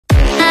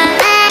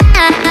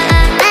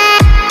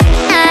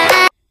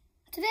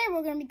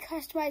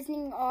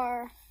customizing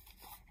our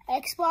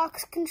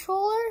Xbox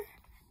controller.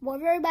 We're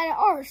very bad at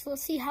ours, so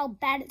let's see how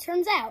bad it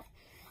turns out.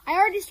 I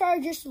already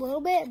started just a little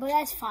bit, but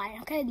that's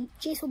fine. Okay,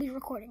 Jace will be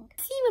recording.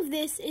 The theme of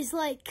this is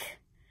like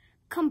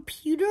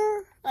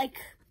computer, like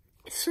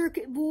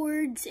circuit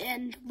boards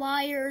and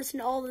wires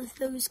and all of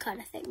those kind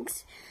of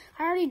things.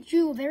 I already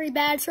drew a very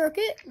bad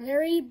circuit,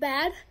 very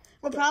bad.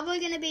 We're probably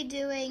going to be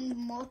doing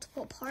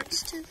multiple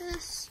parts to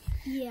this.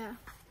 Yeah.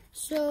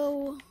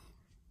 So,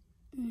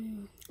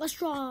 let's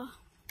draw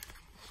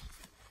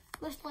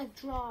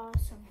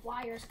some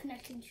wires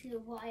connecting to the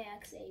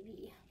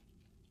YXAV.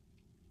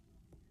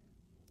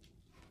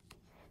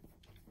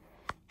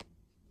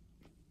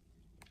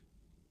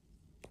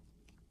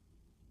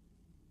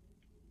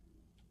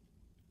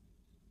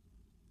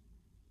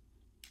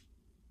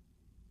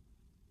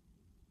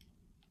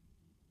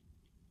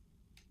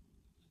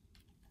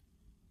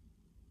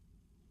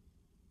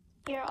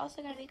 You're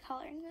also going to be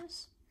coloring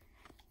this.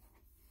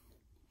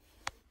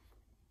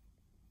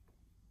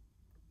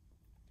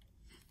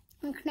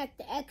 I'm going to connect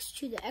the X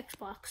to the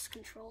Xbox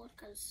controller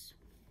because,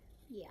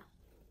 yeah.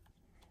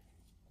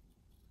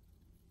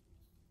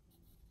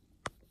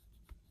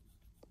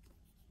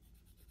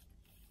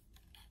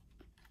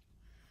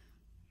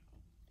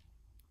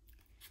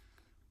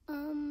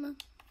 I'm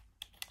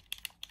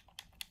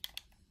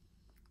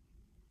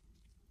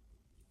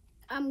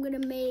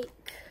going to make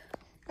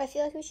I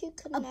feel like we should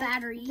connect a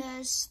battery.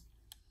 This.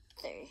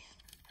 There.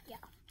 Yeah.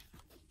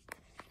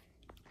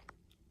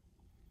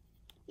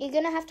 You're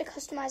going to have to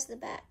customize the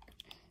back.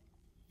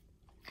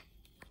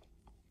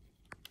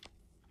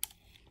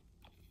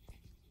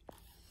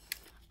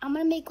 I'm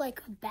going to make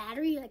like a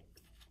battery, like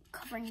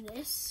covering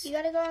this. You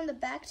got to go on the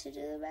back to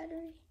do the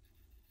battery?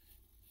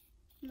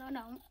 No.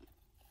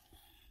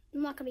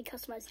 I'm not going to be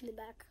customizing the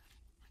back.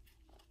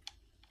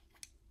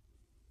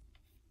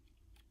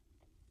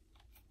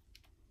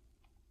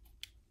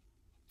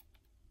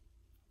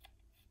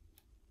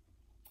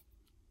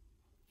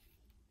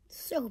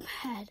 So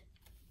bad.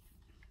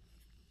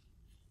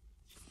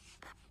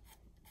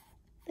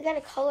 We got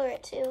to color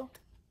it too.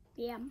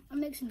 Yeah, I'm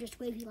mixing just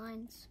wavy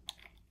lines.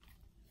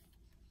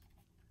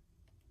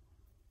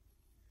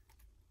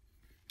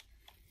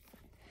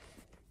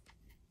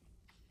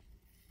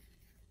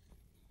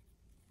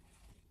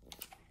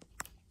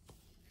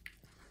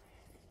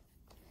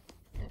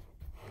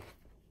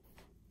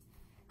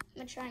 I'm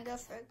going to try and go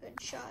for a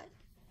good shot.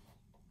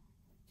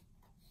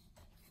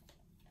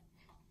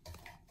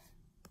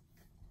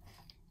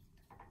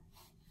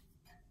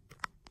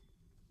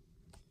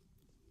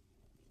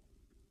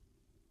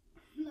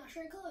 I'm not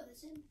sure I color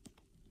this in.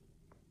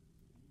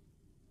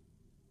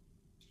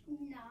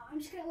 No, I'm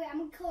just gonna wait. I'm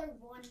gonna color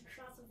one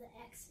shot of the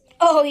X in.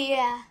 Oh,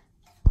 yeah.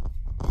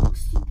 I look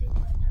stupid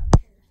right now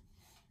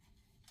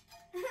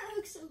here. I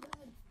look so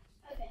bad.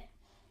 Okay.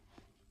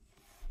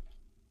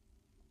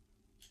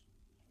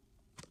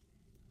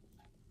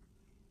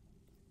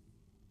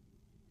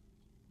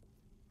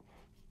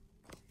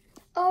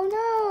 Oh,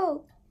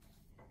 no.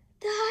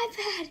 The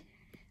iPad.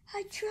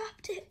 I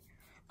dropped it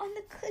on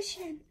the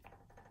cushion.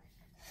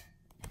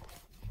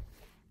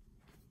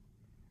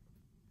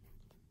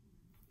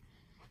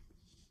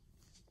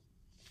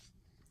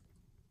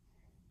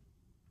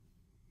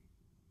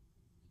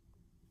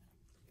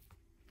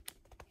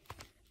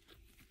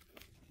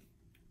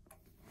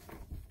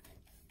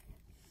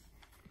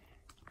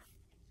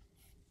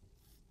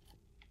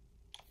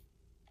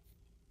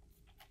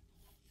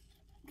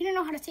 We don't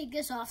know how to take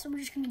this off, so we're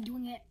just gonna be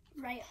doing it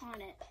right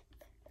on it.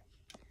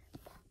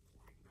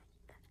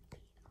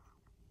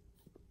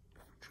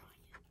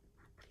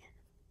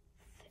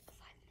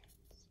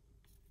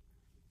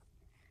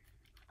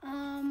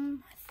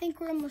 I think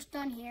we're almost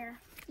done here.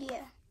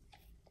 Yeah.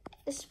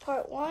 This is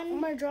part I'm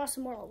one. gonna draw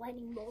some more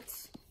lightning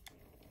bolts.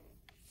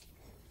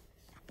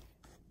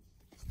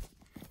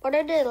 What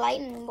are the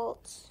lightning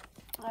bolts?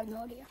 I have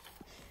no idea.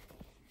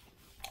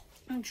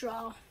 I'm gonna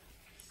draw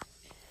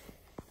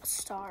a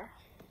star.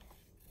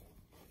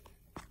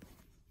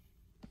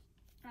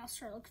 Our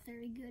star looks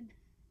very good.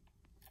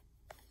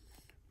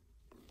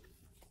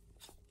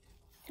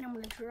 And I'm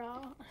gonna draw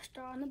a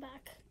star on the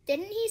back.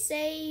 Didn't he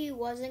say he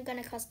wasn't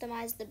going to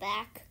customize the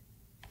back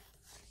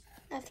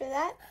after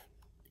that?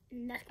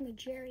 And that's gonna be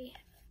Jerry.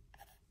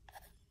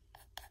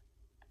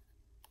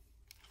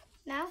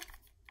 Now,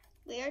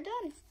 we are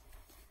done.